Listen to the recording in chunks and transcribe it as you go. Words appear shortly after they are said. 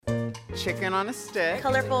chicken on a stick.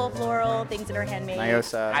 Colorful, floral, things that are handmade.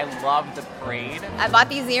 Nyosa. I love the parade. I bought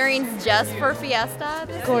these earrings just for Fiesta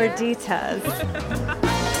this year. Gorditas.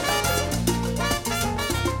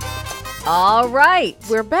 All right.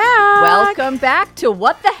 We're back. Welcome back to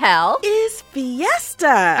What the Hell Is Fiesta?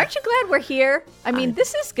 Aren't you glad we're here? I mean,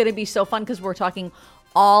 this is going to be so fun because we're talking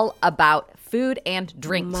all about food and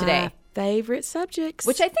drink today. Favorite subjects.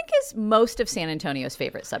 Which I think is most of San Antonio's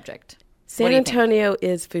favorite subject. San Antonio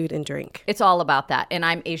is food and drink. It's all about that. And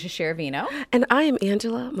I'm Asia Sheravino. And I am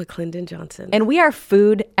Angela McClendon Johnson. And we are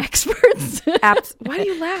food experts. Why do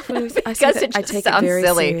you laugh when I say Because that? it I just take sounds it very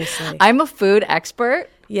silly. seriously. I'm a food expert.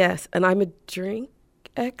 Yes, and I'm a drink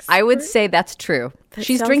expert. I would say that's true. That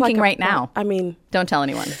She's sounds drinking like right now. I mean, don't tell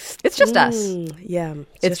anyone. It's just us. Yeah.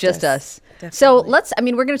 It's just us. Definitely.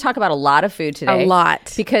 So we're going to talk about a lot of food today. A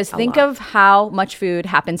lot. Because think of how much food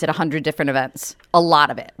happens at 100 different events. A lot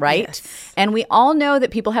of it, right? Yes. And we all know that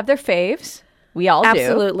people have their faves. We all do.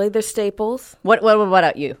 Absolutely. They're staples. What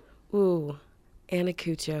about you? Ooh,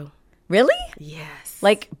 Anacucho. Really? Yes.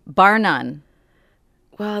 Like bar none.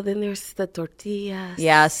 Well, then there's the tortillas.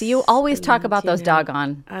 Yeah, so you always talk about those you know,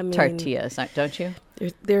 doggone tortillas, don't you?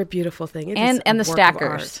 They're a beautiful thing. It And is a the work of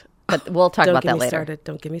stackers. art. But we'll talk about that later. Started.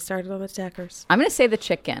 Don't get me started on the stackers. I'm going to say the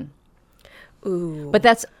chicken. Ooh. But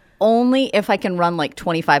that's only if I can run like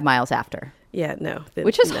 25 miles after. Yeah, no.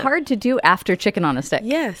 Which is hard to do after chicken on a stick.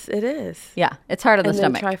 Yes, it is. Yeah, it's hard on the And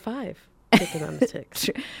stomach. then try 5 chicken on a stick.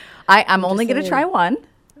 I'm only going to try one.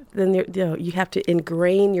 Then you have to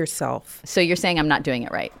ingrain yourself. So you're saying I'm not doing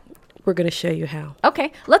it right. We're going to show you how.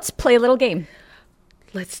 Okay, let's play a little game.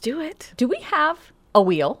 Let's do it. Do we have a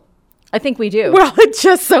wheel? I think we do. Well, it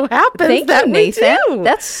just so happens Thank that you, we Nathan. do.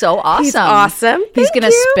 That's so awesome. He's awesome. He's Thank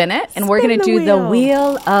going to you. spin it, and we're going to do the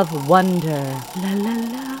Wheel of Wonder. La la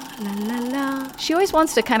la la la la. She always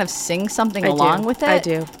wants to kind of sing something I along do. with it. I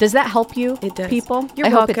do. Does that help you, It does. people? You're I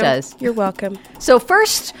welcome. hope it does. You're welcome. So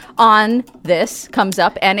first on this comes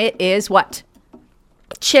up, and it is what?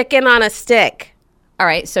 Chicken on a stick. All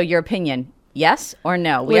right, so your opinion, yes or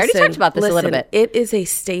no? We already talked about this a little bit. It is a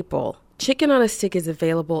staple. Chicken on a stick is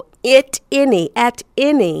available at any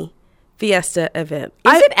Fiesta event.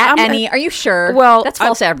 Is it at any? Are you sure? Well, that's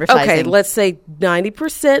false advertising. Okay, let's say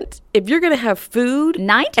 90%. If you're going to have food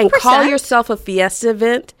 90%? and call yourself a Fiesta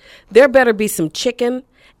event, there better be some chicken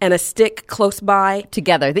and a stick close by.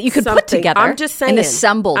 Together, that you could put Something. together I'm just saying. and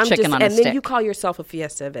assemble chicken on a and stick. then you call yourself a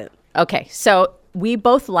Fiesta event. Okay, so we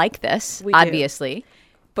both like this, We do. obviously.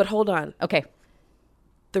 But hold on. Okay,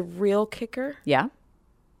 The real kicker, yeah.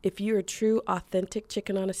 if you're a true, authentic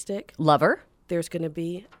chicken on a stick, Lover. there's going to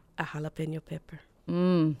be a jalapeno pepper.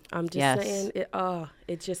 I'm just yes. saying,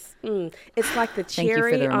 it's like the Thank you for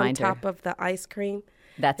cherry the on reminder. top of the ice cream.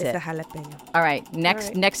 That's it's it. a jalapeno. All right,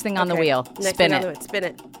 next thing on the Okay. wheel. Next Spin thing on it. the wheel. Spin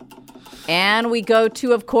it. And we go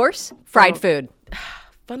to, of course, fried food.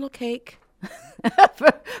 Funnel cake,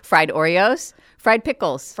 Fried Oreos, fried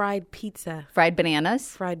pickles, fried pizza, fried bananas,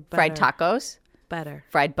 Fried fried butter. tacos, butter.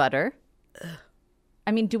 fried butter.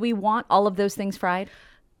 I mean, do we want all of those things fried?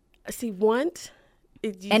 See, want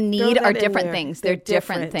you And throw need that are in different there. things. They're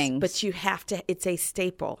different things. But you have to. It's a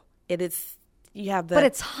staple. It is. You have the. But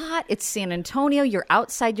it's hot. It's San Antonio. You're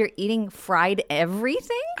outside. You're eating fried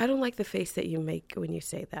everything. I don't like the face that you make when you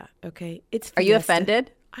say that. Okay, it's. Are you Fiesta.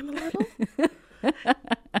 offended? I'm a little.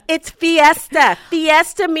 It's Fiesta.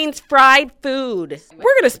 Fiesta means fried food.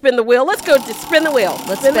 We're gonna spin the wheel. Let's go to spin the wheel.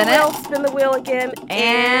 Let's spin spin the wheel. it. Spin the wheel again.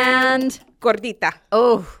 And Gordita.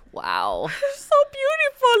 oh, wow. They're so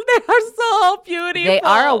beautiful. They are so beautiful. They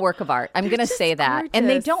are a work of art. I'm going to just say that. And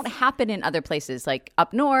they gorgeous. don't happen in other places. Like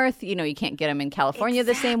up north, you can't get them in California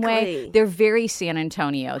the same way. Exactly. They're very San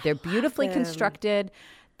Antonio. They're beautifully them. constructed.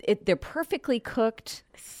 They're perfectly cooked.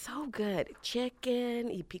 So good. Chicken,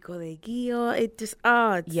 y pico de guillo. It just,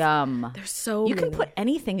 it's, Yum. There's so You many. can put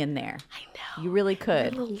anything in there. I know. You really A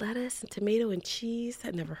could. little lettuce and tomato and cheese.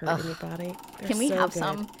 That never hurt anybody. They're Can we so have good.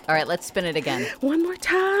 some? All right, let's spin it again. One more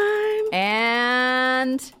time.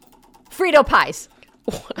 And Frito pies.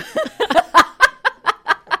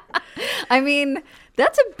 I mean,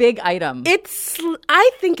 that's a big item. I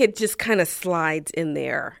think it just kind of slides in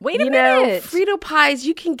there. Wait a you know, minute. Frito pies,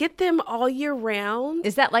 you can get them all year round.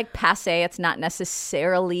 Is that like passe? It's not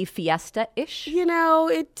necessarily fiesta-ish?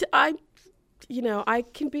 I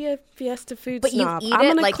can be a Fiesta food But you snob. eat I'm it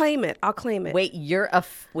gonna like- claim it. I'll claim it. Wait, you're a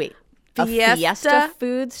Fiesta fiesta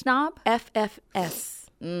food snob? FFS.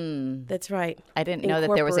 That's right. I didn't know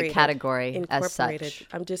that there was a category as Incorporated. such.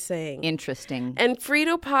 I'm just saying. Interesting. And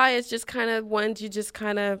Frito pie is just kind of ones you just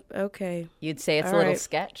kind of, okay. You'd say it's All a little right.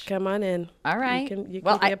 sketch. Come on in. All right. You can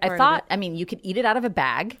Well, be a I part of thought, it. I mean, you could eat it out of a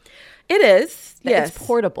bag. It is. Yes. It's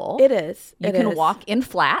portable. It is. You It can is. walk in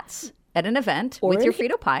flats at an event Or with in your he-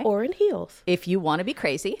 Frito pie. Or in heels. If you want to be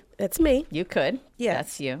crazy, That's me. you could. Yes.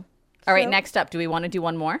 That's you. All right, So- next up, do we want to do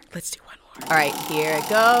one more? Let's do one more. All right, here it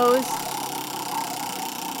goes.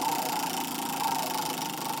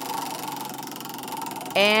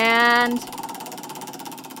 And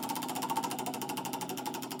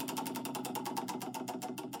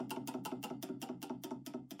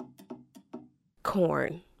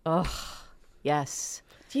Corn. yes.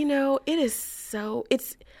 You know, it is so,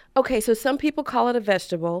 it's, okay, so some people call it a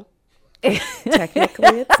vegetable.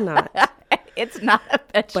 Technically, it's not. It's not a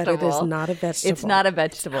vegetable. But it is not a vegetable. It's not a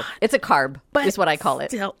vegetable. It's a carb, But is what I call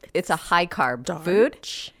it. still, It's a high carb starch. food.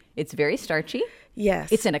 It's very starchy.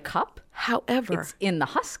 Yes. It's in a cup. However, It's in the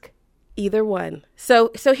husk. either one.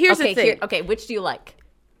 So here's Okay, the thing. okay, which do you like?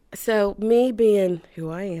 So me being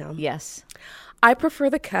who I am, Yes. I prefer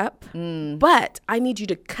the cup, but I need you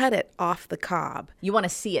to cut it off the cob You want to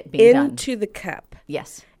see it being done. into the cup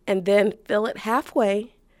Yes. and then fill it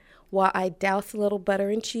halfway while I douse a little butter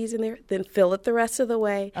and cheese in there, then fill it the rest of the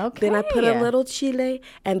way. Then I put a Okay. little chile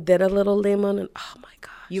and then a little lemon and oh my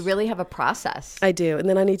gosh. You really have a process. I do. And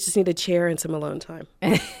then I just need a chair and some alone time.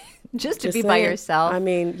 Just to Just be by saying. yourself, I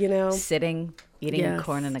mean, you know, sitting, eating Yes.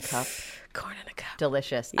 corn in a cup. corn in a cup.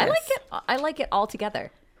 Delicious. I Yes. like it. I like it all together.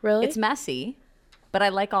 Really? It's messy, but I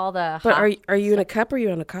like all the. But hot- are you in a cup or are you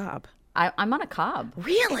on a cob? I'm on a cob.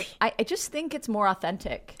 Really? I just think it's more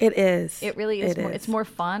authentic. It is. It really is. It's more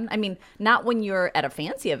fun. I mean, not when you're at a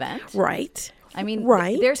fancy event. Right. I mean,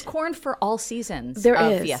 Right. there's corn for all seasons There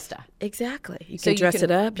of is. Fiesta. Exactly. You So can dress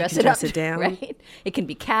it up, you can dress up, it down. Right? It can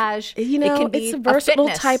be cash. You know, it can be it's a versatile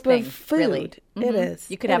fitness type thing, of food. Really. It Mhm.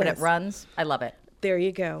 is. You could It have it is. at Runs. I love it. There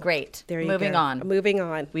you go. Great. There you Moving go. on. Moving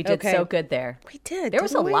on. We did Okay. so good there. We did. There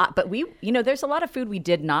was a didn't we? lot, but there's a lot of food we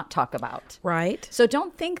did not talk about. Right. So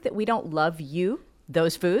don't think that we don't love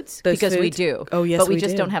those foods, Those because we foods? do. Oh, yes, but we we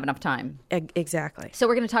just do. don't have enough time. Exactly. So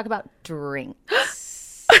we're going to talk about drinks.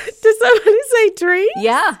 Did somebody say drinks?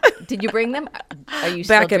 Yeah. Did you bring them? Are you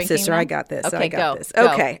still Back up, drinking sister. them? I got this. Okay, I got go. this. Go.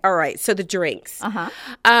 Okay. All right. So the drinks.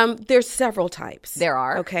 There's several types. There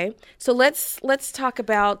are. Okay. So let's talk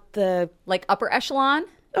about the. Like upper echelon?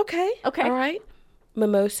 Okay. Okay. All right.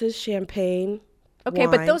 Mimosas, champagne. Okay,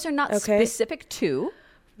 but wine. those are not Okay. specific to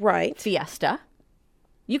Right. Fiesta.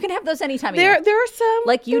 You can have those anytime of There year. are some.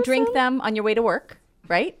 Like you there's drink some. them on your way to work,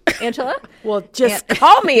 right, Angela? Well, just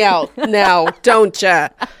call me out now, don't ya?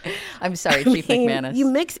 I'm sorry, Chief McManus. You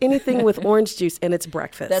mix anything with orange juice and it's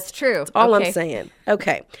breakfast. That's true. That's all Okay. I'm saying.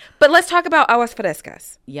 Okay. But let's talk about aguas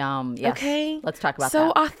frescas. Yum. Yes. Okay. Let's talk about so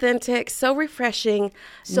that. authentic, so refreshing,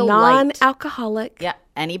 So light. non-alcoholic. Yeah.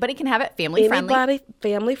 Anybody can have it. Family friendly. Anybody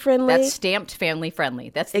family friendly. That's stamped family friendly.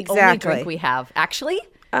 That's the only Exactly. drink we have. Actually,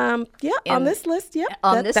 yeah, on this list, yeah.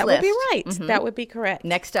 on this that would be list. right. Mhm. That would be correct.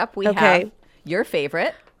 next up we Okay. have your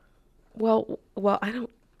favorite. Well, I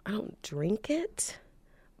don't drink it,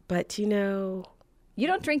 but you know, You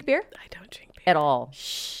don't drink beer I don't drink beer. at all.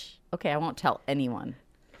 Shh. Okay, I won't tell anyone.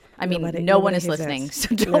 I mean, Nobody- no one nobody is hears listening, us.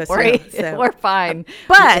 so don't No, so- worry. so- We're fine.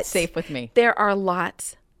 But it's safe with me. There are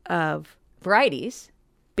lots of Varieties.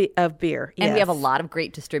 of beer, And we have a yes. lot of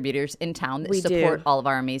great distributors in town that We support do. all of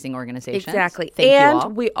our amazing organizations. Exactly. Thank and you all.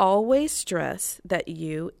 we always stress that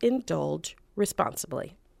you indulge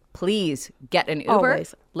responsibly. Please get an Uber,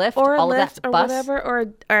 Always. Lyft, Or a all of Lyft that or bus. whatever,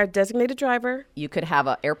 or a designated driver. You could have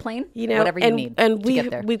an airplane, You know, whatever you and, need and to get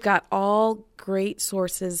there. we've got all great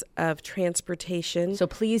sources of transportation. So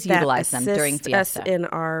please that utilize them during assist Fiesta. us in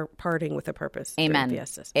our partying with a purpose. during Amen.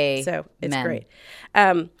 Fiestas. Amen. So it's great.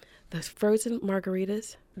 Those frozen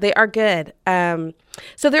margaritas, they are good.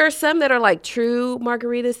 So there are some that are like true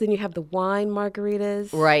margaritas. Then you have the wine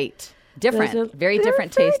margaritas. Right. Different. Those are- Very they're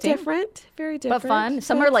different very tasting. Different. Very different. But fun.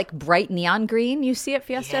 Some are like bright neon green you see at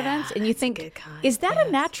Fiesta events. And you think, good kind, is that a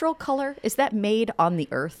natural color? Is that made on the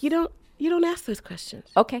earth? You don't ask those questions.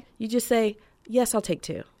 Okay. You just say, yes, I'll take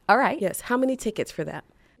 2. All right. Yes. How many tickets for that?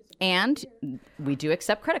 And we do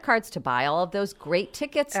accept credit cards to buy all of those great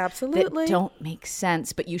tickets Absolutely. that don't make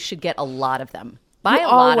sense, but you should get a lot of them. Buy You a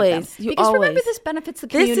lot of them. always- you Because remember, always- this benefits the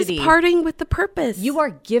This community. is partying with the purpose. You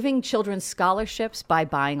are giving children scholarships by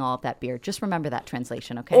buying all of that beer. Just remember that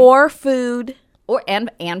translation, okay? or food.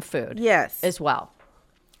 And food. Yes. As well.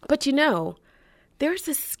 But there's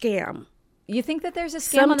a scam. You think that there's a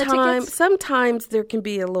scam on the tickets? Sometimes there can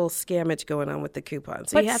be a little scammage going on with the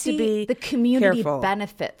coupons. So But you have see, to be the community careful.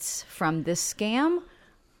 benefits from this scam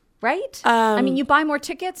right? I mean, you buy more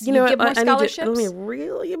tickets, you give more I scholarships. Let me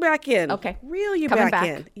reel you back in. Okay. Reel you Coming back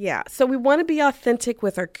in. Yeah. So we want to be authentic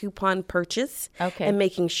with our coupon purchase. Okay. And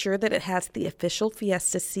making sure that it has the official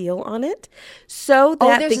Fiesta seal on it. So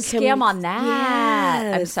that there's a scam on that.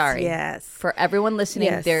 I'm Yes, sorry. Yes. For everyone listening,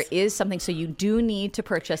 Yes. there is something. So you do need to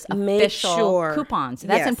purchase Make official sure. coupons.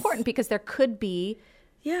 That's Yes. important because there could be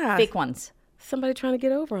Yeah. fake ones. Somebody trying to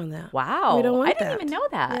get over on that. Wow. We don't want I didn't that. even know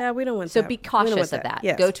that. Yeah, we don't want so that. be We don't cautious want of that.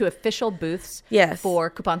 Yes. Go to official booths Yes.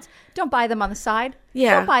 for coupons. Don't buy them on the side.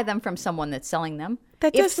 Yeah. Don't buy them from someone that's selling them.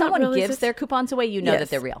 That if does not someone really gives just- their coupons away, you know that Yes.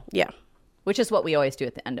 they're real, Yeah. which is what we always do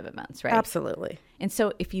at the end of events, right? Absolutely. And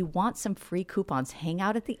so if you want some free coupons, hang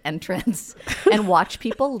out at the entrance and watch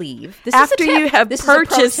people leave. This After is a tip. you have This is a pro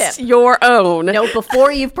purchased tip. your own. No,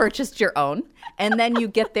 before you've purchased your own. And then you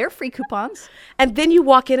get their free coupons And then you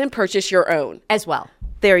walk in and purchase your own. as well.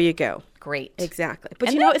 There you go. Great. Exactly. But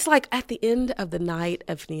And you know, it's like at the end of the night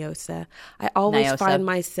of Niosa, I always Niosa. find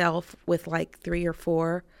myself with like 3 or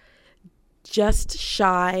 4, just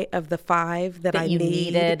shy of the 5 that That I you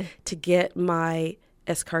need needed. to get my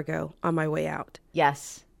escargot on my way out.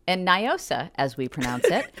 Yes. And Niosa, as we pronounce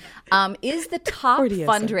it, is the top Or Diosa.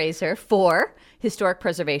 fundraiser for historic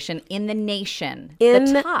preservation in the nation. In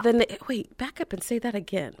the top. wait, back up and say that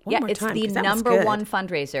again. One yeah, more it's time, the 'cause that was number good. one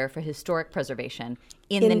fundraiser for historic preservation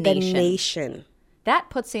in, in the nation. nation. That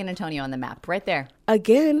puts San Antonio on the map right there.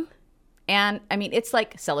 Again, And I mean, it's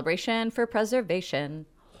like celebration for preservation.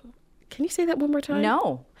 can you say that one more time?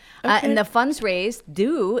 No. Okay. And the funds raised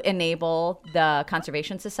do enable the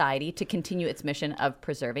Conservation Society to continue its mission of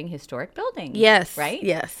preserving historic buildings. Yes, Right?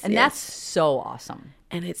 yes, And yes. that's so awesome.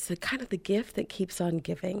 And it's the kind of the gift that keeps on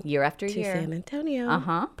giving Year after to year. San Antonio.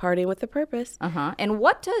 Uh-huh. Partying with a purpose. Uh-huh. And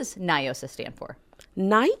what does NIOSA stand for?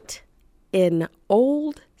 Night in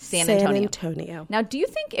old San San Antonio. Antonio. Now, do you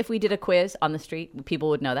think if we did a quiz on the street, people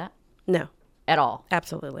would know that No, at all?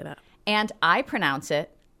 absolutely not. And I pronounce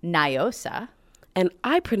it NIOSA. And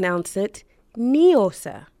I pronounce it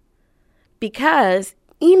Niosa because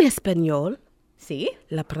in Espanol, See?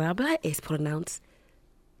 la palabra es pronounced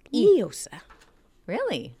Niosa.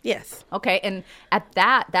 Really? Yes. Okay. And at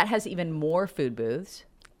that has even more food booths.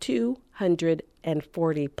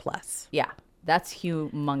 240 plus. Yeah. That's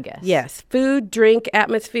humongous. Yes, food, drink,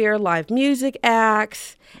 atmosphere, live music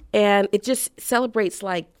acts, and it just celebrates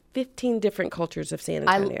like 15 different cultures of San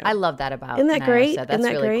Antonio. I love that about Isn't that NIOSA. great? That's Isn't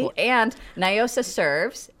that really great? cool. And NIOSA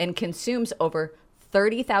serves and consumes over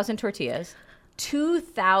 30,000 tortillas,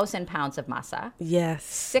 2,000 pounds of masa, Yes.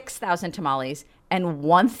 6,000 tamales, and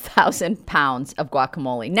 1,000 pounds of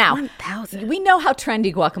guacamole. Now, 1,000. we know how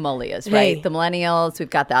trendy guacamole is, right? Hey. The millennials, we've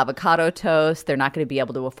got the avocado toast. They're not going to be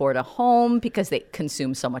able to afford a home because they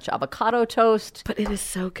consume so much avocado toast. But it is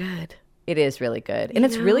so good. It is really good. And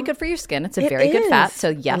it's really good for your skin. It's a It very good fat. is. So,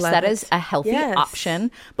 I yes, love that it. is a healthy Yes.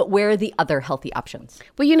 option. But where are the other healthy options?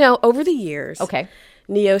 Well, you know, over the years, Okay.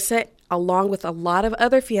 Niosa, along with a lot of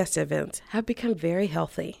other fiesta events, have become very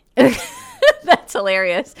healthy. That's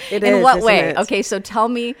hilarious. It In is, what isn't way? it? Okay, so tell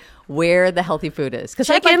me where the healthy food is. Because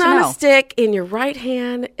I'd like Chicken to on know. a stick in your right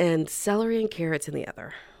hand and celery and carrots in the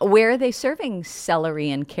other. Where are they serving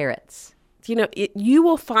celery and carrots? You know, you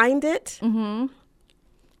will find it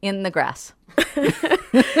In the grass.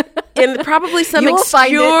 in probably some You will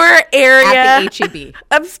find it obscure area. At the HEB.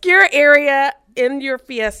 Obscure area in your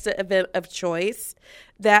fiesta event of choice.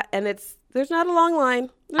 There's not a long line.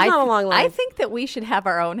 There's not a long line. I think that we should have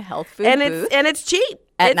our own health food and booth. it's cheap.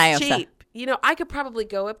 At it's NIOSA. cheap. You know, I could probably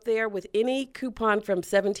go up there with any coupon from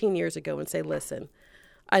 17 years ago and say, "Listen,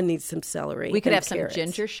 I need some celery." We could and have some carrots."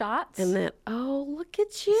 ginger shots. And then, oh, look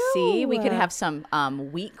at you! See, we could have some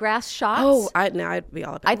wheatgrass shots. Oh, I'd be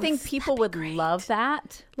all about. I think people would love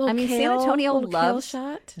that. Little I mean, San kale, Antonio little kale loves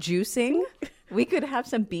shot. juicing. We could have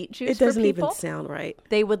some beet juice It doesn't for even people. sound right.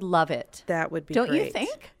 They would love it. That would be. Don't you great.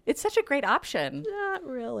 think? It's such a great option. Not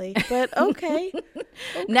really, but okay.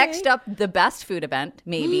 Next up, the best food event,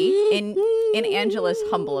 maybe, in Angela's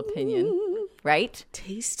humble opinion, right?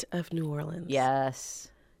 Taste of New Orleans. Yes.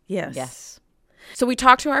 Yes. Yes. So we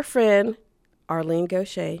talked to our friend Arlene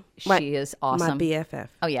Gaucher. She is awesome. My BFF.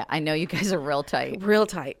 Oh, yeah. I know you guys are real tight. Real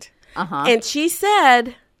tight. Uh-huh. And she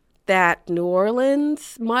said that New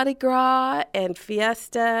Orleans Mardi Gras and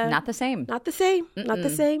Fiesta Not the same. not the same, not the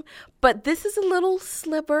same. But this is a little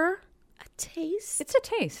sliver, a taste It's a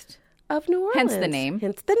taste. of New Orleans. Hence the name.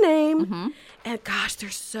 Hence the name. And gosh,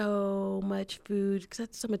 there's so much food because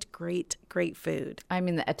that's so much great food. I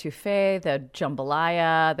mean, the etouffee, the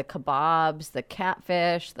jambalaya, the kebabs, the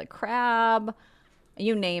catfish, the crab,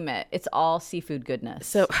 you name it. It's all seafood goodness.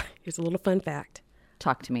 So here's a little fun fact.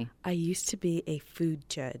 Talk to me. I used to be a food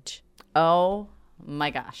judge. Oh my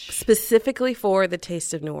gosh. specifically for the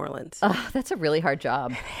Taste of New Orleans. Oh, that's a really hard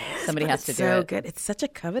job. Somebody has to do So it. good. It's such a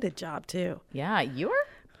coveted job too. Yeah, you're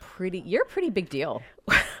a pretty big deal.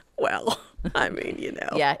 Well, I mean, you know.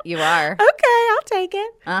 Yeah, you are. Okay, I'll take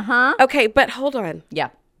it. Uh-huh. Okay, but hold on. Yeah.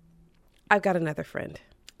 I've got another friend.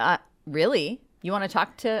 Really? You want to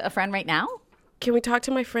talk to a friend right now? Can we talk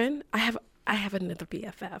to my friend? I have another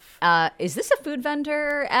BFF. Is this a food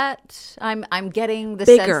vendor at I'm getting the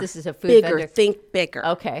Bigger. sense this is a food bigger. vendor. Think bigger.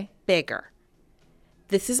 Okay. Bigger.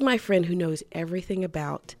 This is my friend who knows everything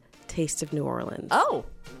about Taste of New Orleans. Oh,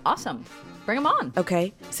 awesome. Bring him on.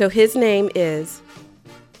 Okay, so his name is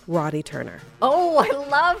Roddy Turner. Oh, I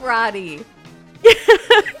love Roddy.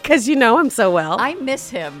 Because you know him so well. I miss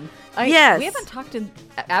him. Yes. We haven't talked in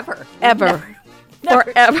ever. Ever. Never.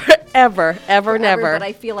 Forever, never. But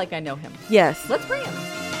I feel like I know him. Yes. Let's bring him.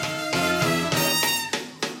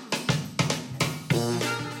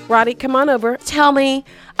 Roddy, come on over. Tell me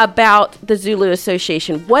about the Zulu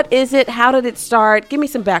Association. What is it? How did it start? Give me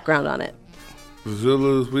some background on it. The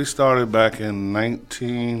Zulus, we started back in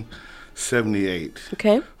 1978.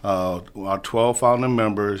 Okay. Our 12 founding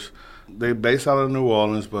members, they based out of New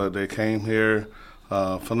Orleans, but they came here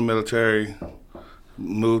from the military,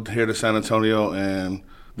 moved here to San Antonio, and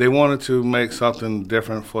they wanted to make something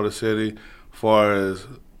different for the city, as far as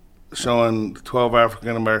showing 12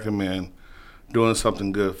 African American men doing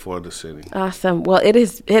something good for the city. Awesome. Well, it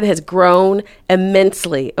has grown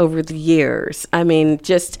immensely over the years. I mean,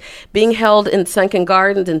 just being held in Sunken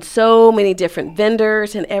Gardens and so many different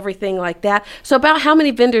vendors and everything like that. So about how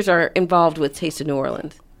many vendors are involved with Taste of New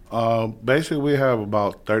Orleans? Basically, we have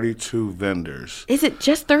about 32 vendors. Is it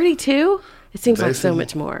just 32? It seems like so Basically.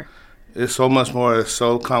 much more. It's so much more. It's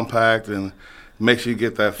so compact and makes you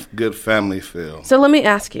get that good family feel. So let me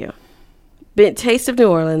ask you, Taste of New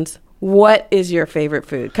Orleans, what is your favorite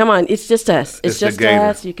food? Come on, it's just us. It's It's the just gator.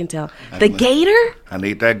 us. You can tell. The gator? I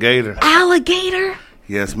need that gator. Alligator?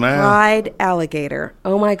 Yes, ma'am. Fried alligator.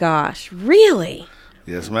 Oh my gosh. Really?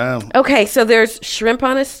 Yes, ma'am. Okay, so there's shrimp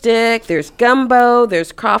on a stick, there's gumbo,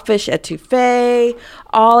 there's crawfish etouffee,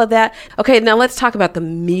 all of that. Okay, now let's talk about the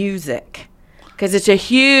music, because it's a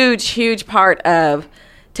huge, huge part of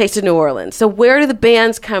Taste of New Orleans. So where do the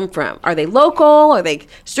bands come from? Are they local? Are they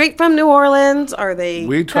straight from New Orleans? Are they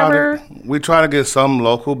We cover? try to get some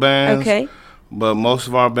local bands. Okay. But most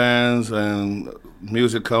of our bands and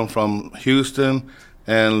music come from Houston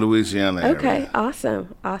and Louisiana area. Okay,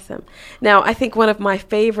 awesome. Now, I think one of my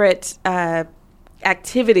favorite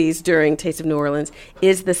activities during Taste of New Orleans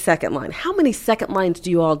is the second line. How many second lines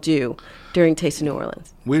do you all do during Taste of New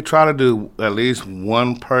Orleans? We try to do at least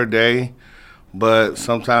one per day, but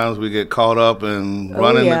sometimes we get caught up in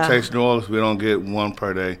running yeah. the Taste New Orleans. We don't get one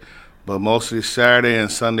per day. But mostly Saturday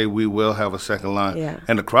and Sunday, we will have a second line. Yeah.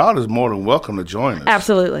 And the crowd is more than welcome to join us.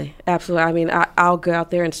 Absolutely. I mean, I'll go out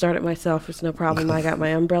there and start it myself. It's no problem. I got my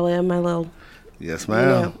umbrella and my little, Yes, you ma'am.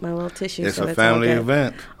 know, my little tissue. It's so a all family good.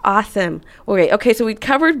 event. Awesome. Okay, so we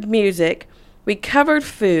covered music. We covered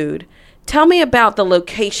food. Tell me about the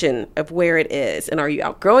location of where it is. And are you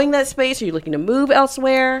outgrowing that space? Are you looking to move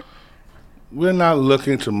elsewhere? We're not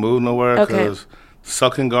looking to move nowhere Okay. because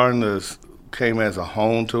Sunken Garden came as a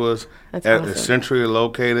home to us. That's It's awesome. centrally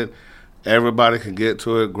located. Everybody can get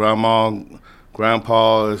to it.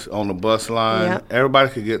 Grandpa is on the bus line. Yep. Everybody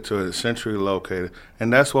can get to it. It's centrally located.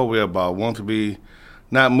 And that's what we're about. We want to be,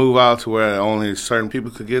 not move out to where only certain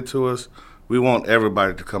people could get to us. We want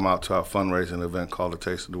everybody to come out to our fundraising event called the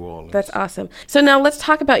Taste of New Orleans. That's awesome. So now let's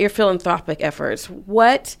talk about your philanthropic efforts.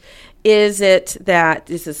 What is it that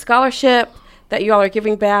is a scholarship that you all are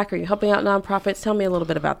giving back? Are you helping out nonprofits? Tell me a little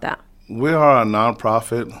bit about that. We are a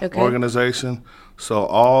nonprofit Okay. organization,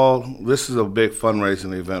 so this is a big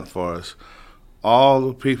fundraising event for us. All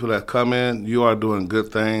the people that come in, you are doing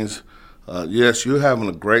good things. Yes, you're having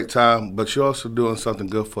a great time, but you're also doing something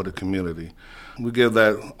good for the community. We give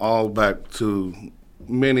that all back to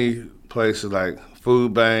many places like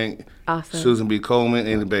Food Bank, Awesome. Susan B. Coleman,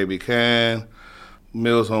 Any Baby Can,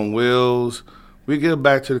 Meals on Wheels. We give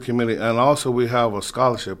back to the community, and also we have a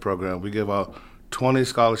scholarship program. We give out 20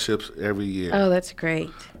 scholarships every year. Oh, that's great.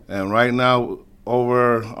 And right now,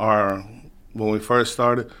 when we first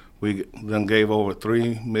started, we then gave over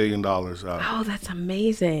 $3 million out. Oh, that's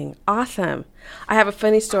amazing. Awesome. I have a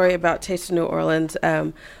funny story about Taste of New Orleans.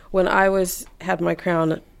 When I had my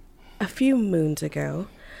crown a few moons ago.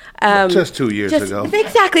 Just 2 years ago.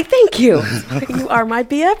 Exactly. Thank you. You are my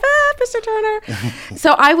BFF, Mr. Turner.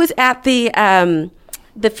 So I was at the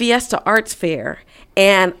Fiesta Arts Fair,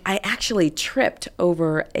 and I actually tripped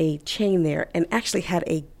over a chain there and actually had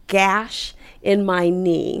a gash in my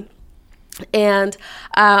knee. And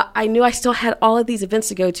I knew I still had all of these events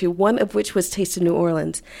to go to, one of which was Taste of New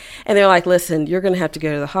Orleans. And they're like, listen, you're going to have to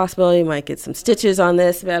go to the hospital. You might get some stitches on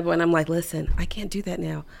this bad boy. And I'm like, listen, I can't do that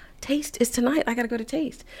now. Taste is tonight. I got to go to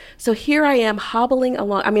Taste. So here I am hobbling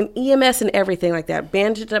along. I mean, EMS and everything like that,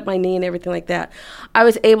 bandaged up my knee and everything like that. I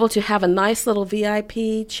was able to have a nice little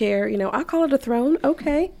VIP chair. You know, I'll call it a throne.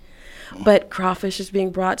 Okay. But crawfish is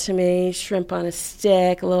being brought to me, shrimp on a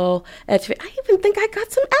stick, a little etouffee. I even think I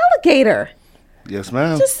got some alligator. Yes,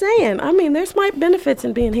 ma'am. Just saying. I mean, there's my benefits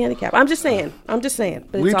in being handicapped. I'm just saying.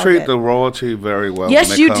 But We treat the royalty very well. Yes,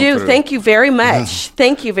 when they you come do. through. Thank you very much.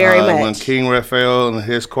 Thank you very much. When King Raphael and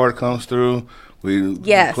his court comes through, we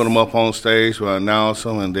Yes. put them up on stage. We announce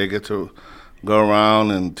them, and they get to go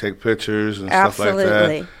around and take pictures and stuff like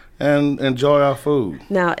Absolutely. that, and enjoy our food.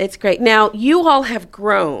 No, it's great. Now, you all have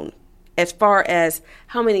grown as far as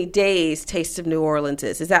how many days Taste of New Orleans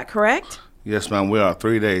is. Is that correct? Yes, ma'am. We are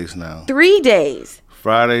 3 days now: 3 days.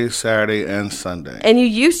 Friday, Saturday, and Sunday. And you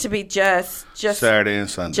used to be just Saturday and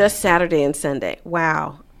Sunday. Just Saturday and Sunday.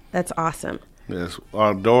 Wow. That's awesome. Yes,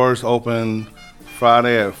 our doors open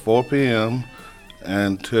Friday at 4 p.m.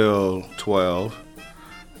 until 12.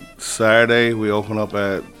 Saturday, we open up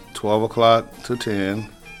at 12 o'clock to 10.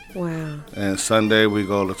 Wow. And Sunday, we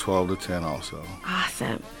go to 12 to 10 also.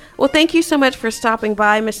 Awesome. Well, thank you so much for stopping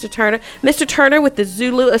by, Mr. Turner. Mr. Turner with the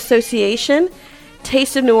Zulu Association.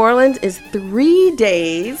 Taste of New Orleans is 3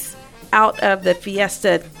 days out of the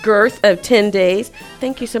Fiesta girth of 10 days.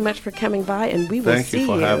 Thank you so much for coming by, and we will Thank see you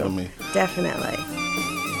for having me. Definitely.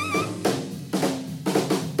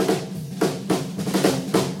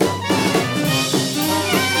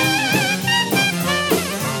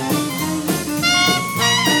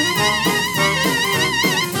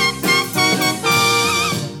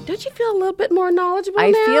 Don't you feel a little bit more knowledgeable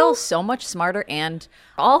I now? feel so much smarter, and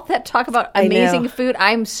all that talk about I amazing know. food,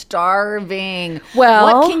 I'm starving.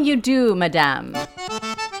 Well- what can you do, madame?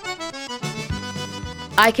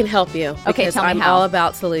 I can help you Okay, because tell me I'm how. all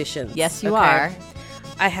about solutions. Yes, you Okay? are.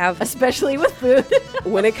 I have, Especially with food.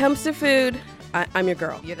 when it comes to food, I'm your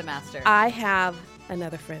girl. You're the master. I have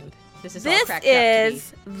another friend. This is all This cracked up to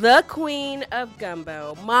is the queen of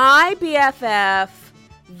gumbo, my BFF,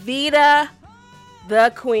 Vita,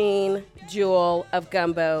 the queen jewel of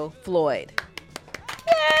gumbo, Floyd.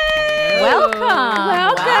 Yay! Welcome.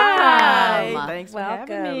 Welcome. Thanks for Welcome.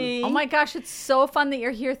 having me. Oh my gosh, it's so fun that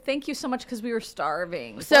you're here. Thank you so much because we were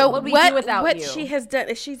starving. So what would we do without what you? she has done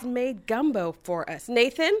is she's made gumbo for us.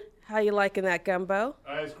 Nathan, how you liking that gumbo?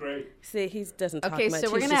 That's great. See, he doesn't talk Okay, much.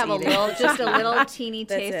 so we're He's gonna just have eating. just a little teeny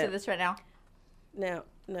That's taste it. of this right now. No.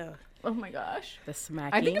 Oh my gosh. The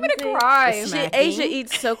smacking. I think I'm gonna cry. See, Asia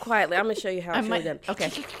eats so quietly. I'm gonna show you how it's really done. Okay.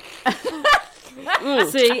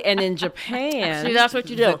 See, and in Japan, See, that's what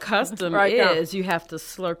you do. The custom Right now. is you have to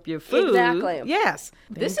slurp your food. Exactly. Yes.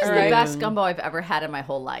 This is Thank the you. best gumbo I've ever had in my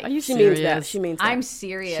whole life. Are you She serious? means that. She means that. I'm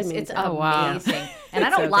serious. She means It's that. Oh, wow. amazing. And I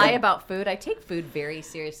don't lie about food. I take food very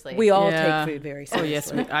seriously. We all Yeah. take food very Oh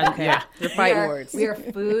seriously. yes, yeah. You're We fighting are, words. we are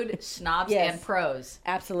food snobs Yes. and pros.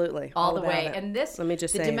 Absolutely. All the about way. it. And this, Let me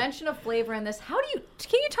just the say. dimension of flavor in this.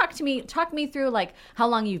 Can you talk me through like how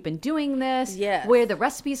long you've been doing this? Yes. Where the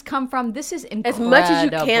recipes come from? This is As incredible. much as you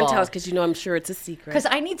can tell us, because you know I'm sure it's a secret. Because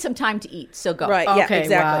I need some time to eat. So go. Right. Yeah, Okay,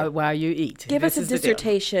 exactly. while you eat. Give This us a is the deal.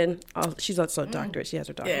 dissertation. Oh, she's also a doctorate. She has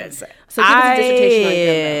her doctorate. Yes. So give us a dissertation on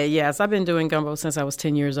gumbo. Yes, I've been doing gumbo since I was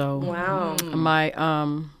 10 years old. Wow.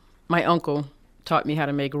 My uncle taught me how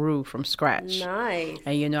to make roux from scratch. Nice.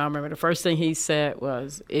 And you know, I remember the first thing he said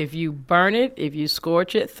was, if you burn it, if you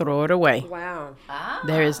scorch it, throw it away. Wow.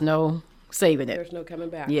 There is no saving it. There's no coming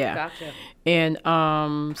back. Yeah. Gotcha. And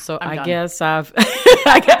so I done. guess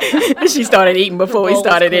she started eating before we bowl was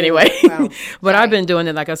started clean. anyway. Wow. But I've been doing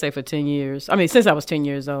it, like I say, for 10 years. I mean, since I was 10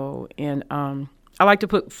 years old. And I like to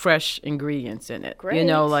put fresh ingredients in it. You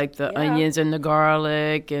know, Great. like the Yeah. onions and the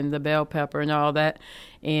garlic and the bell pepper and all that.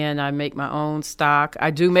 And I make my own stock.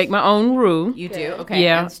 I do make my own roux. You do? Okay.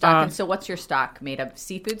 Yeah, And stock. And so what's your stock made of?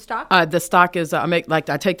 Seafood stock? The stock is I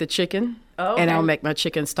take the chicken Oh, and okay. I'll make my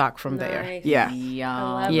chicken stock from there. Nice. Yeah.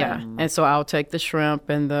 Yum. Yeah, and so I'll take the shrimp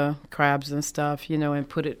and the crabs and stuff, you know, and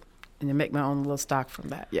put it and then make my own little stock from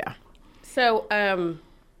that. Yeah. So,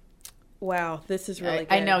 wow, this is really good.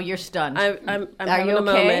 I know you're stunned. I'm Are having you a okay?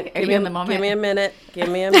 moment. Are you in the moment? Give me a minute. Give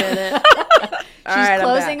me a minute. She's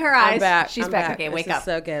closing her eyes. I'm back. She's I'm back. Okay, This wake is up.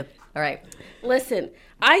 so good. All right. Listen,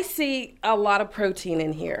 I see a lot of protein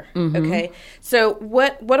in here. Mm-hmm. Okay, so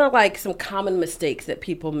what are like some common mistakes that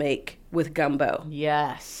people make with gumbo?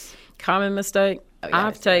 Yes. Common mistake. yes,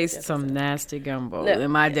 I've yes, tasted yes, some nasty gumbo No.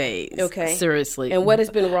 in my days. Okay. Seriously. And what has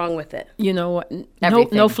been wrong with it? You know what?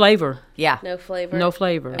 Everything. No flavor. Yeah. No flavor. No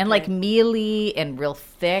flavor. And like mealy and real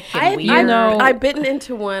thick and I've, weird. I've bitten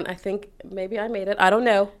into one. I think maybe I made it. I don't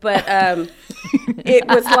know, but it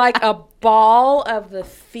was like a ball of the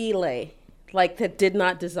filet, like that did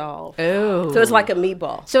not dissolve. Ooh. So it's like a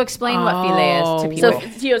meatball. So explain what filet is to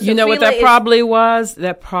people. So, you know what filet that probably was?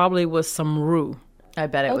 That probably was some roux. I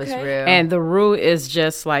bet it was Okay. roux. And the roux is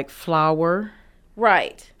just like flour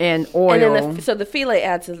right. and oil. And then so the filet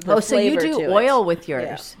adds the so you flavor do to oil it. with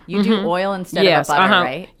yours. You do oil instead yes, of a butter,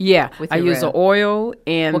 right? Yeah. With I your use roux. the oil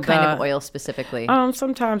and What kind of oil specifically?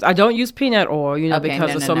 Sometimes I don't use peanut oil, Okay, because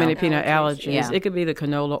no, of no, so no. many peanut allergies. Yeah. It could be the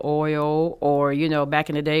canola oil, or back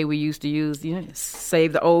in the day we used to use,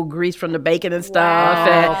 save the old grease from the bacon and stuff.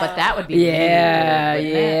 Oh, And, but that would be yeah, weird,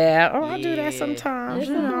 wouldn't it? yeah. Oh, I do that sometimes.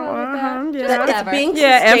 Nothing wrong with that. Yeah. But it's Whatever. being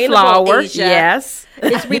Yeah, and sustainable, flour. Asia. Yes.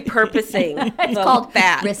 It's repurposing. It's the called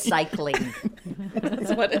fat. recycling.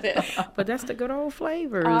 That's what it is. But that's the good old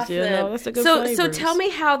flavors. Awesome. That's the good so flavors. tell me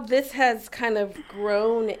how this has kind of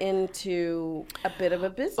grown into a bit of a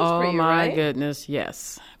business for Oh you, my right? goodness,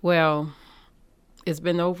 yes. Well, it's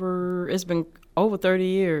been over 30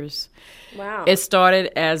 years. Wow. It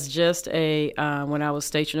started as just when I was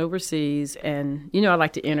stationed overseas, and I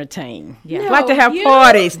like to entertain. Yeah. I like to have you?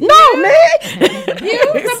 parties. No, man. You,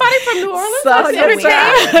 somebody from New Orleans? So, That's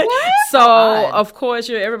so weird. so of course,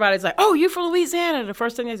 everybody's like, "Oh, you're from Louisiana." The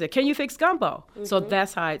first thing they say, "Can you fix gumbo?" So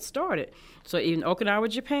that's how it started. So in Okinawa,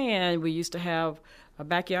 Japan, we used to have a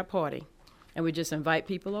backyard party, and we just invite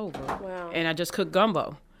people over. Wow. And I just cook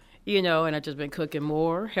gumbo. And I've just been cooking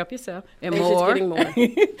more. Help yourself. And Asia's more. getting more.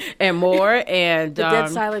 and more. And The dead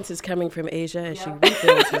silence is coming from Asia as she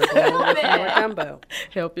refills her bowl with more gumbo.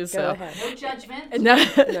 help Go yourself. ahead. No judgment.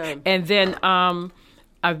 No. And then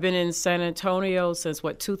I've been in San Antonio since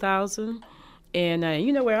 2000. And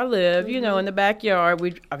you know where I live, in the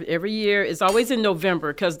backyard. Every year, it's always in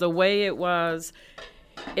November, because the way it was,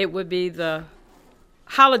 it would be the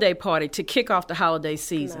holiday party to kick off the holiday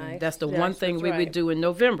season. Nice. That's the Yes, one thing that's we right. would do in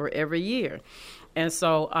November every year. And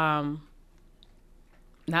so,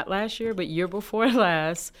 not last year, but year before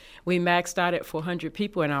last, we maxed out at 400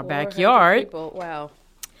 people in our 400 backyard. people. Wow.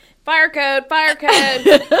 Fire code, fire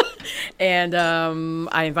code. And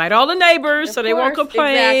I invite all the neighbors so they won't course,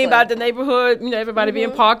 complain exactly. about the neighborhood, everybody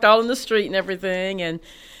being parked all in the street and everything. And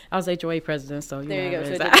I was HOA president, so There you go,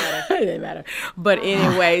 so it it didn't matter. it didn't matter. But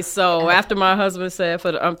anyway, so after my husband said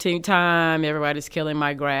for the umpteenth time, everybody's killing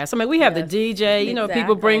my grass. I mean, we have the DJ,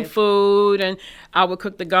 people bring Exactly. food, and I would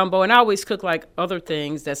cook the gumbo, and I always cook like other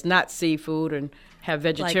things that's not seafood and have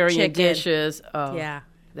vegetarian chicken. dishes. Yeah.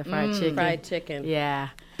 The fried chicken. Fried chicken. Yeah.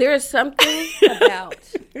 There is something about,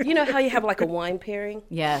 how you have like a wine pairing?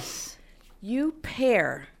 Yes. You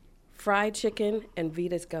pair fried chicken and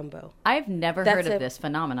Vita's gumbo. I've never That's heard of a- this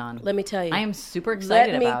phenomenon. Let me tell you. I am super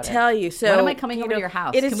excited Let me about tell it. you. So When am I coming over to your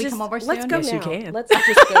house? it is Can we just- come over Let's soon? go Yes, now. you can. Let's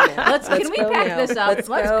just go now. Can we go pack now. this up? Let's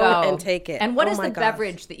go and take it. And what Oh is my the gosh.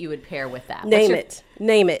 beverage that you would pair with that? Name it.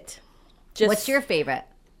 Name it. Just What's your favorite?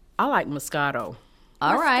 I like Moscato.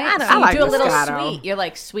 All right. So I you like do a little Moscato. sweet. You're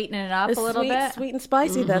like sweetening it up It's a little sweet, bit. sweet and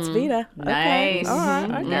spicy. That's Vita. Okay. Nice. All right.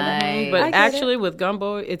 I get it. Nice. But I get actually, with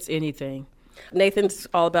gumbo, it's anything. Nathan's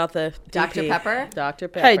all about the Dr. DP. Pepper? Dr.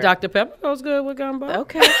 Pepper. Hey, Dr. Pepper goes good with gumbo.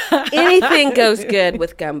 Okay. Anything goes good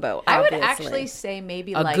with gumbo. I would obviously. actually say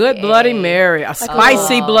maybe A like good Bloody Mary, a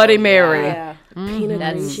spicy Oh, Bloody Mary. Yeah. Pinot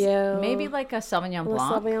That's Grigio. maybe like a Sauvignon a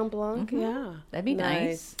Blanc. Sauvignon Blanc. Yeah. That'd be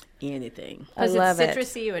nice. Anything. I Because love it's it.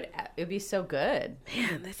 citrusy, it'd be so good.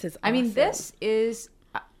 Man, this is. I mean, awesome. this is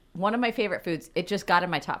one of my favorite foods. It just got in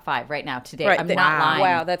my top 5 right now today. Right I'm there. not lying.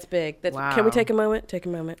 Wow, that's big. That's, Wow. Can we take a moment? Take a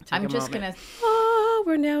moment. I'm a just moment. gonna Oh,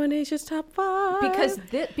 we're now in Asia's top 5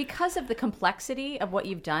 because of the complexity of what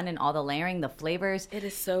you've done and all the layering, the flavors. it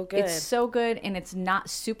is so good. It's so good, and it's not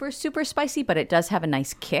super spicy, but it does have a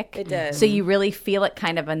nice kick. It does. So you really feel it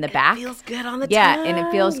kind of in the back. feels good on the yeah, tongue. and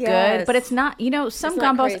it feels good, Yes. but it's not. Some It's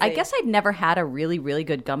not gumbos. I crazy. guess I'd never had a really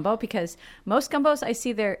good gumbo because most gumbos I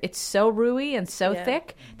see there, it's so rooey and so Yeah.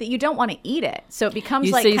 thick that you don't want to eat it. So it becomes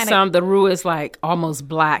You like see kind some, the roux is like almost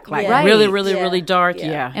black, like Yeah. really, Right. really, Yeah. really dark. Yeah.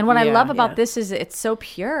 Yeah. And what I Yeah. love about yeah. this is it's so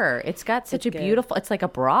pure. It's got such a good. beautiful. It's like a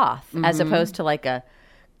broth as opposed to like a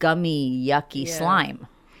gummy, yucky Yeah. slime.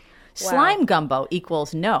 Slime gumbo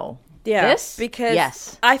equals no. Yeah, This because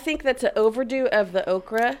yes. I think that's an overdue of the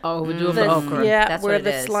okra. Oh, we do it The- for okra. Yeah, That's where what it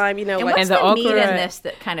the is. slime, And like what's And the the meat in okra- this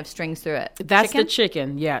that kind of strings through it? That's Chicken? the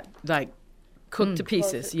chicken. Yeah. Like cooked to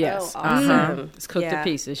pieces. Yes. Oh, awesome. It's cooked Yeah, to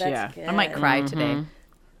pieces. that's Yeah. good. I might cry today.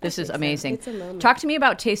 This is amazing. It's a moment. Talk to me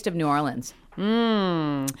about Taste of New Orleans.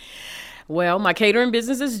 Well, my catering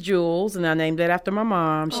business is Jules, and I named it after my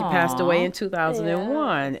mom. She passed away in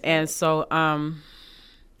 2001. And so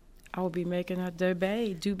I will be making a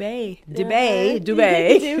debut at the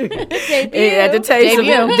taste of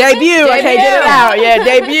debut. I can't get it out. Yeah,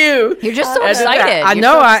 debut. You're just so excited. I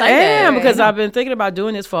know I am, because I've been thinking about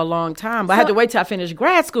doing this for a long time. But I had to wait till I finished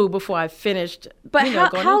grad school before I finished. But going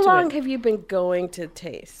how into long it. have you been going to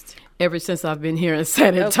Taste? Ever since I've been here in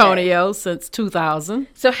San Antonio since 2000.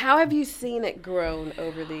 So how have you seen it grown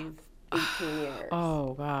over these 18 years?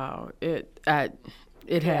 Oh wow, it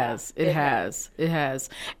has.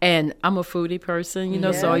 And I'm a foodie person,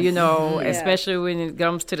 so especially when it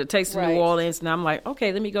comes to the Taste of New Orleans, and I'm like,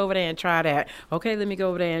 okay, let me go over there and try that. Okay, let me go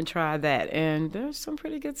over there and try that. And there's some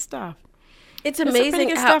pretty good stuff. It's There's some pretty amazing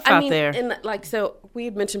good how stuff out there. And so we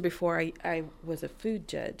had mentioned before I was a food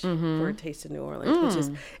judge for a Taste of New Orleans, which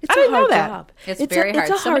is I didn't a hard know that. job. It's very hard.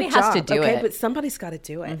 It's a Somebody hard has to job, do okay? it. But somebody's got to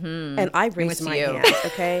do it. And I raised my you. hand.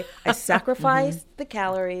 Okay, I sacrificed the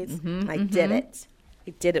calories. And I did it.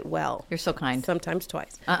 I did it well. You're so kind. Sometimes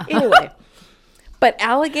twice. Anyway. But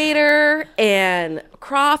alligator and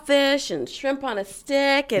crawfish and shrimp on a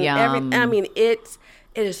stick and everything. I mean, it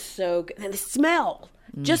is so good. And the smell.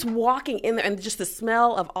 Just walking in there and just the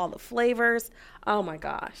smell of all the flavors. Oh, my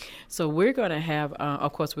gosh. So we're going to have,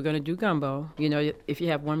 of course, we're going to do gumbo. If you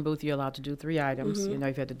have one booth, you're allowed to do 3 items. If you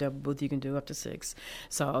have the double booth, you can do up to 6.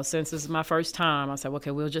 So since this is my first time, I said,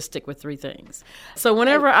 okay, we'll just stick with 3 things. So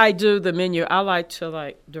whenever I do the menu, I like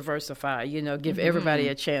to diversify, give everybody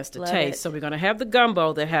a chance to taste. So we're going to have the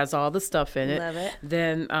gumbo that has all the stuff in it. Love it.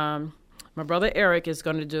 Then my brother Eric is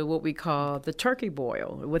going to do what we call the turkey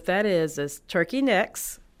boil. What that is turkey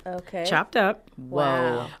necks, chopped up,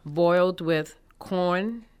 boiled with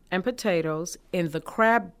corn and potatoes in the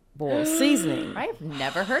crab boil seasoning. I've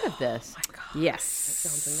never heard of this. Oh, my God. Yes.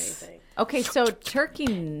 Sounds amazing. Okay, so turkey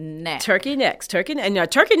neck. Turkey necks. Turkey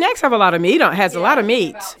necks have a lot of meat on. Has a lot of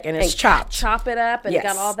meat, and it's chopped. Chop it up and Yes.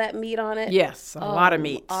 got all that meat on it. Yes, a lot of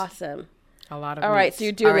meat. Awesome. A lot of All meat. right, so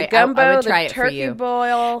you do the right, I gumbo, would try the it for turkey you.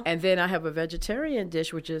 boil. And then I have a vegetarian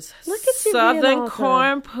dish, which is Look at you being Southern awesome.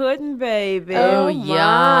 corn pudding, baby. Oh, my.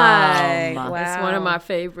 yum. Wow. It's one of my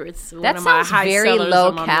favorites. One That of my sounds high very sellers low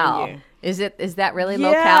on my cal. menu. Is that really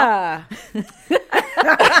low cal? Yeah.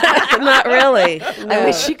 Not really. No. I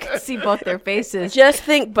wish you could see both their faces. Just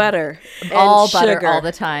think butter. And all butter sugar. all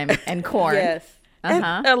the time and corn. Yes. Uh-huh.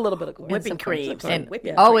 And a little bit of corn. Whipping cream. And,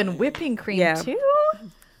 Whipping and whipping cream Yeah. too?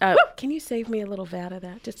 Can you save me a little vat of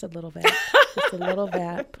that? Just a little vat. Just a little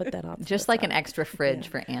vat. Put that on. Just like an extra fridge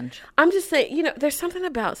for Ange. I'm just saying, there's something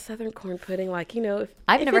about Southern corn pudding,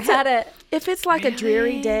 I've never had it. If it's like a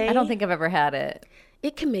dreary day, I don't think I've ever had it.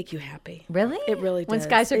 it can make you happy. Really? It really does. When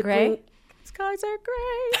skies are gray? Skies are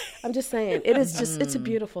gray. I'm just saying, it is just, it's a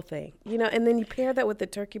beautiful thing, and then you pair that with the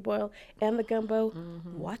turkey boil and the gumbo.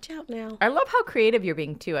 Watch out now. I love how creative you're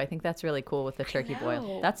being too. I think that's really cool with the turkey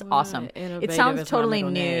boil. That's awesome. It innovative sounds is my totally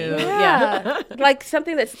middle new. name. Yeah. Like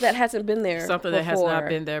something that hasn't been there Something that has before. not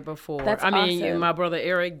been there before. That's I mean, awesome. my brother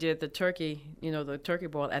Eric did the turkey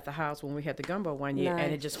boil at the house when we had the gumbo one year, and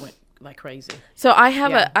it Nice. just went like crazy. So I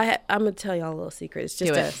have Yeah. I'm going to tell y'all a little secret. It's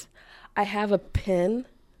just Do it. us. I have a pin.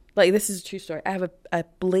 Like, this is a true story. I have a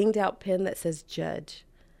blinged out pin that says judge.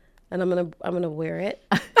 And I'm gonna wear it.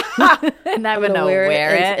 And I'm going to wear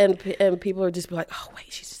it. And people are just be like, oh, wait,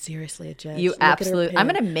 she's seriously a judge. You Look at her absolutely- pin." I'm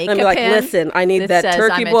gonna make And a be like, pin listen, I need that that says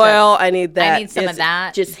turkey I'm a boil. judge. I need that. I need some of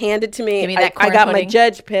that. Just hand it to me. Give me that I corn got my pudding.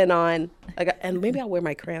 judge pin on. And maybe I'll wear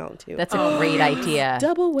my crown, too. That's a great idea.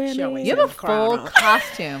 double whammy. You have a full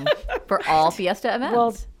costume for all Fiesta events.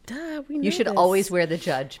 Well, duh, we know you should this. always wear the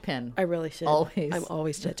judge pin. I really should. Always. I'm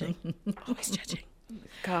always judging. Always judging.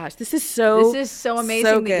 Gosh, this is so amazing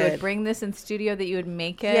so that you good. would bring this in studio, that you would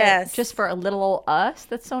make it Yes. just for a little old us.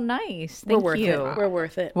 That's so nice. We're Thank worth you. it. We're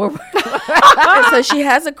worth it. We're So she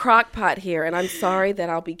has a crock pot here, and I'm sorry that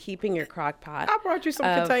I'll be keeping your crock pot. I brought you some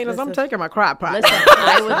Of containers. this I'm is- taking my crock pot. Listen,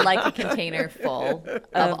 I would like a container full of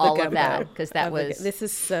the all of gumbo. that because that Of the was. This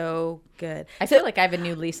is so good. I feel like I have a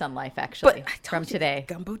new lease on life actually I told from you, today.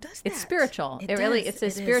 Gumbo does that. It's spiritual. It really- it's a It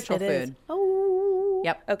is. spiritual It is. food. Oh.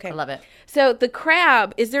 Yep. Okay. I love it. So the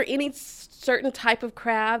crab, is there any certain type of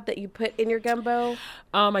crab that you put in your gumbo?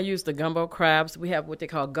 I use the gumbo crabs. We have what they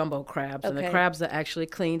call gumbo crabs, and the Okay. crabs are actually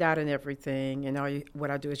cleaned out and everything. And what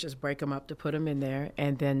I do is just break them up to put them in there,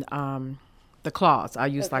 and then the claws. I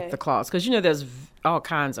use like Okay. the claws because there's all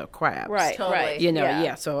kinds of crabs. Right. Totally. Right.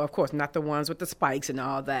 Yeah. So of course not the ones with the spikes and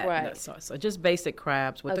all that. Right. So just basic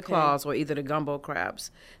crabs with the Okay. claws, or either the gumbo crabs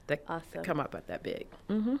that Awesome. come up at that big.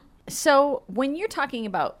 So when you're talking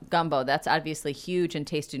about gumbo, that's obviously huge in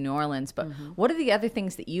Taste of New Orleans, but what are the other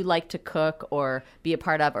things that you like to cook or be a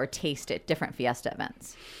part of or taste at different Fiesta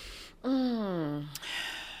events?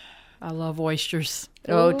 I love oysters.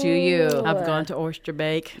 Oh, do you? I've gone to Oyster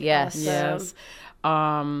Bake. Yes. Yes.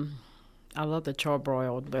 I love the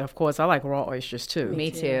charbroiled, but of course I like raw oysters too.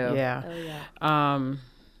 Me too. Yeah.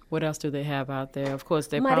 What else do they have out there? Of course,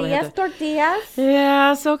 they probably Maria's have tortillas.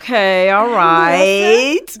 Yes, okay, all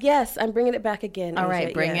right. Yes, I'm bringing it back again. All Asia,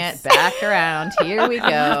 right, bring yes. it back around. Here we I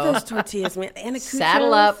love go. those tortillas, man. And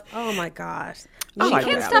Saddle up. Oh my gosh. I You like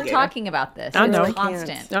can't that. stop talking about this. I know. It's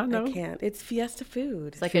constant. I know. I can't. It's Fiesta food.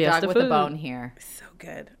 It's like Fiesta a dog with a food. bone here. so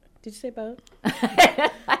good. Did you say bone?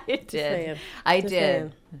 I did. saying. I Just did.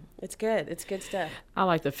 saying. It's good. It's good stuff. I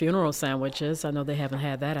like the funeral sandwiches. I know they haven't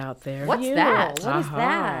had that out there. What's Funeral. that? What is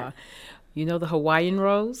that? You know the Hawaiian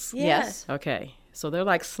rolls? Yeah. Yes. Okay, so they're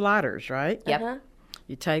like sliders, right? Yep. Uh-huh.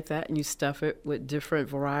 You take that and you stuff it with different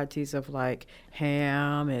varieties of like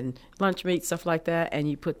ham and lunch meat, stuff like that, and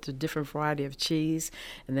you put the different variety of cheese,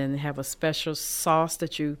 and then have a special sauce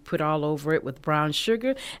that you put all over it with brown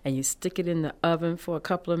sugar, and you stick it in the oven for a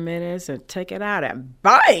couple of minutes and take it out and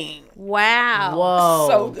bang! Wow. Whoa.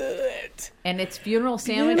 So good. And it's funeral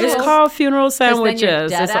sandwiches. It's called funeral 'Cause then sandwiches. you're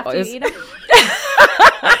dead It's- after you it's- eat them?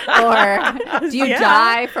 Or do you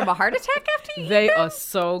die from a heart attack after you eat They them? are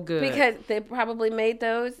so good. Because they probably made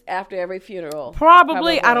those after every funeral.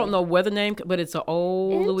 Probably, I don't know where the name, but it's an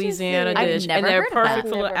old Louisiana I've dish, never and they're heard of that. perfect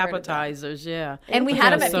for Never heard of that. appetizers. Yeah, And we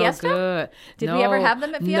had them They're at so Fiesta? Good. Did we ever have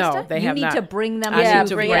them at Fiesta? No, they You have need not. to bring them I Yeah, need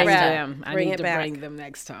to bring bring it back. them. I Bring need it to back. bring them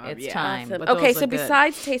next time. It's yeah. time. But Okay, those so are good.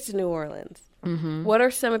 besides Taste of New Orleans, what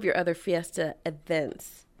are some of your other Fiesta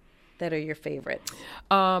events that are your favorites?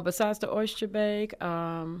 Besides the oyster bake,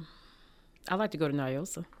 I like to go to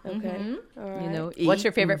Nyosa. Okay. All right. You know, What's eat.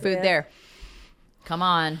 your favorite food there? Come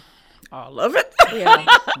on. All of it. Yeah.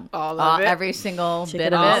 All of it. Every single bit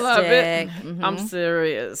Chicken of on it. a All of it. stick. I'm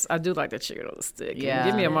serious. I do like the chicken on the stick. Yeah.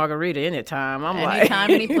 Give me a margarita anytime. I'm Anytime,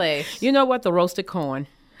 like, any place. you know what? The roasted corn.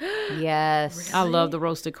 Yes. I love the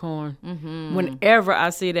roasted corn. Whenever I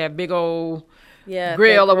see that big old Yeah.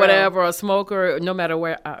 grill the or whatever, or smoker, no matter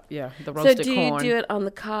where, the So roasted do corn. you do it on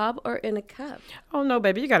the cob or in a cup? Oh no,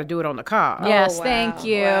 baby, you got to do it on the cob. Yes, wow. thank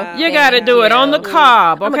you. Wow. You got to do it on the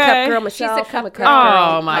cob, I'm a okay? cup girl myself. She's a cup I'm girl.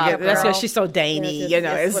 Oh my Cup god, that's girl. because she's so dainty. Yes, you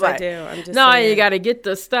know, that's it's what I like do. I'm just no, saying. you got to get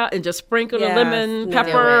the stuff and just sprinkle Yes, the lemon, no.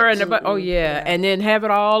 pepper, and the Mm-mm, oh yeah, and then have it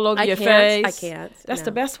all over I your can't. face. I can't. That's No.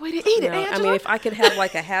 the best way to eat it. No, I Angela. mean, if I could have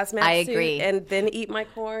like a hazmat I suit agree. and then eat my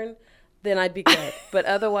corn, then I'd be good. But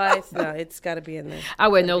otherwise, no, it's got to be in there. I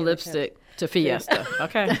wear no lipstick to Fiesta.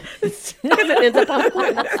 Okay, Because it ends up on the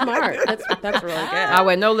corn. That's smart. That's really good. I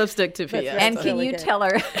wear no lipstick to Fiesta. And That's can really you good. tell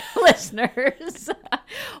our listeners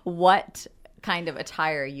what kind of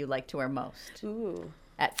attire you like to wear most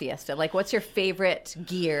at Fiesta? Like, what's your favorite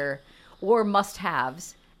gear or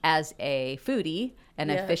must-haves as a foodie, an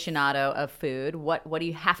Yes. aficionado of food? What do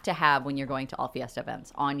you have to have when you're going to all Fiesta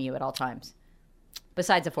events on you at all times?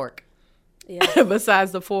 Besides a fork. Yeah,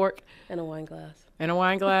 Besides the fork and a wine glass and a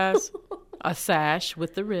wine glass, a sash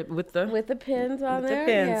with the with the pins on the there.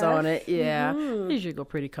 pins yeah. on it. Yeah, these should go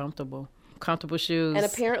pretty comfortable. Comfortable shoes And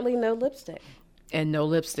apparently no lipstick. and no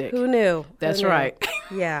lipstick. Who knew? That's Who knew? right.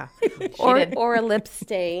 Yeah. did. or a lip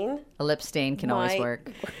stain. A lip stain can always Might-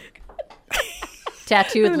 work.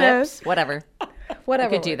 Tattooed Who knows? lips, whatever.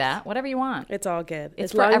 Whatever. You could do works. that. Whatever you want. It's all good. It's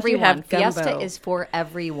as for long everyone. As you have Fiesta gumbo. is for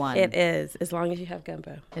everyone. It is. As long as you have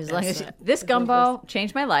gumbo. As long as this gumbo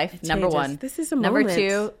changed my life. Number changes. one. This is a Number moment.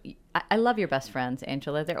 two. I love your best friends,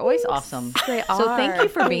 Angela. They're always awesome. They So thank are. you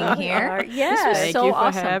for being They here. are. This Yes. was Thank so you for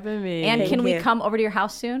awesome. having me. And Thank can we you. come over to your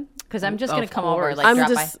house soon? Because I'm just going Of to come over, course. like I'm drop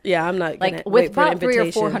just. by. Yeah, I'm not Like gonna with wait for an about 300 or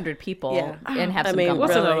invitation. 400 people Yeah. and have I some mean, gumbo.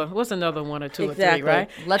 really. What's another one or two Exactly. or three, right?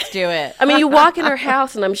 Let's do it. I mean, you walk in her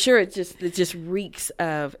house, and I'm sure it just reeks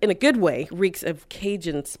of, in a good way, reeks of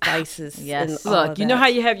Cajun spices. Yes. and all Look, of you know that. how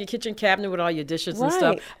you have your kitchen cabinet with all your dishes and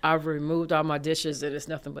stuff? Right. I've removed all my dishes and it's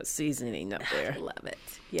nothing but seasoning up there. Love it.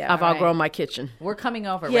 Yeah. I've outgrown my kitchen. We're coming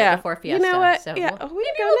over Yeah. right before You Fiesta. know what? So Yeah. we'll, We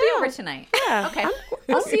maybe go we'll be now. over tonight. Yeah. Okay.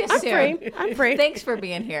 I'll see you I'm soon. free. I'm free. Thanks for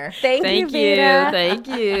being here. Thank Thank you, you. Vita. Thank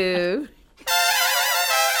you.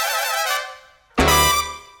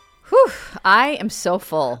 Whew, I am so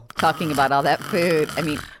full talking about all that food. I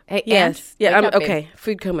mean, hey, Yes. Ange, Yeah. wake I'm up, babe. okay.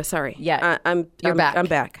 Food coma. Sorry. Yeah, I'm you're back. I'm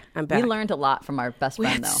back. I'm back. We learned a lot from our best We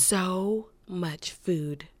friend, had though. so much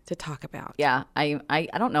food to talk about. Yeah, I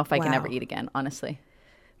don't know if I can Wow. ever eat again, honestly.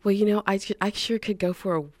 Well, you know, I sure could go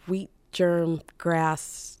for a wheat germ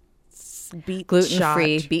grass beet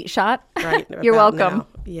Gluten-free shot beet shot. right You're about welcome. now.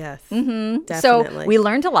 Yes. Mm-hmm. So Definitely. we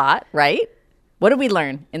learned a lot, right? What did we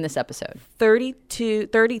learn in this episode?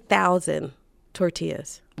 30,000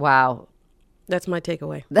 tortillas. Wow. That's my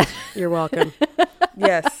takeaway. You're welcome.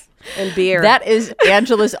 Yes. And beer. That is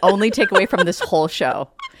Angela's only takeaway from this whole show.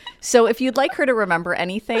 So if you'd like her to remember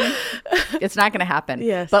anything, it's not going to happen.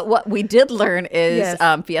 Yes. But what we did learn is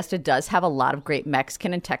Yes. Fiesta does have a lot of great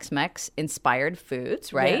Mexican and Tex-Mex inspired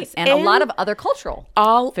foods, right? Yes. And a And lot of other cultural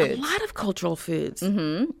foods. A lot of cultural foods.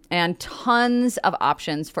 And tons of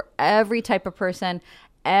options for every type of person,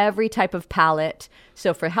 every type of palate.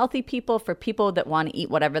 So for healthy people, for people that want to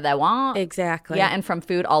eat whatever they want. Exactly. Yeah, and from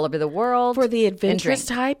food all over the world. For the and adventurous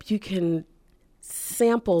drink. type, you can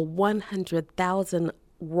sample 100,000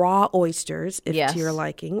 raw oysters if Yes. to your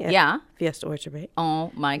liking at Yeah. Fiesta Orchard Bay.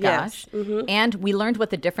 Oh my Yes. gosh. And we learned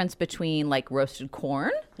what the difference between like roasted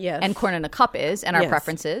corn Yes. and corn in a cup is and our Yes.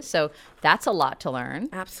 preferences. So that's a lot to learn.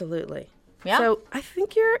 Absolutely. Yeah. So I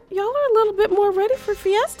think y'all are a little bit more ready for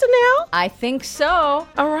Fiesta now. I think so.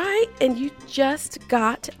 All right. And you just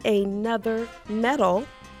got another medal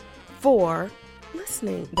for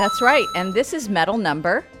listening. That's right. And this is medal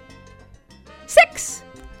number 6.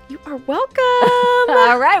 You are welcome.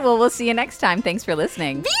 All right. Well, we'll see you next time. Thanks for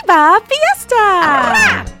listening. Viva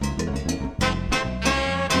Fiesta!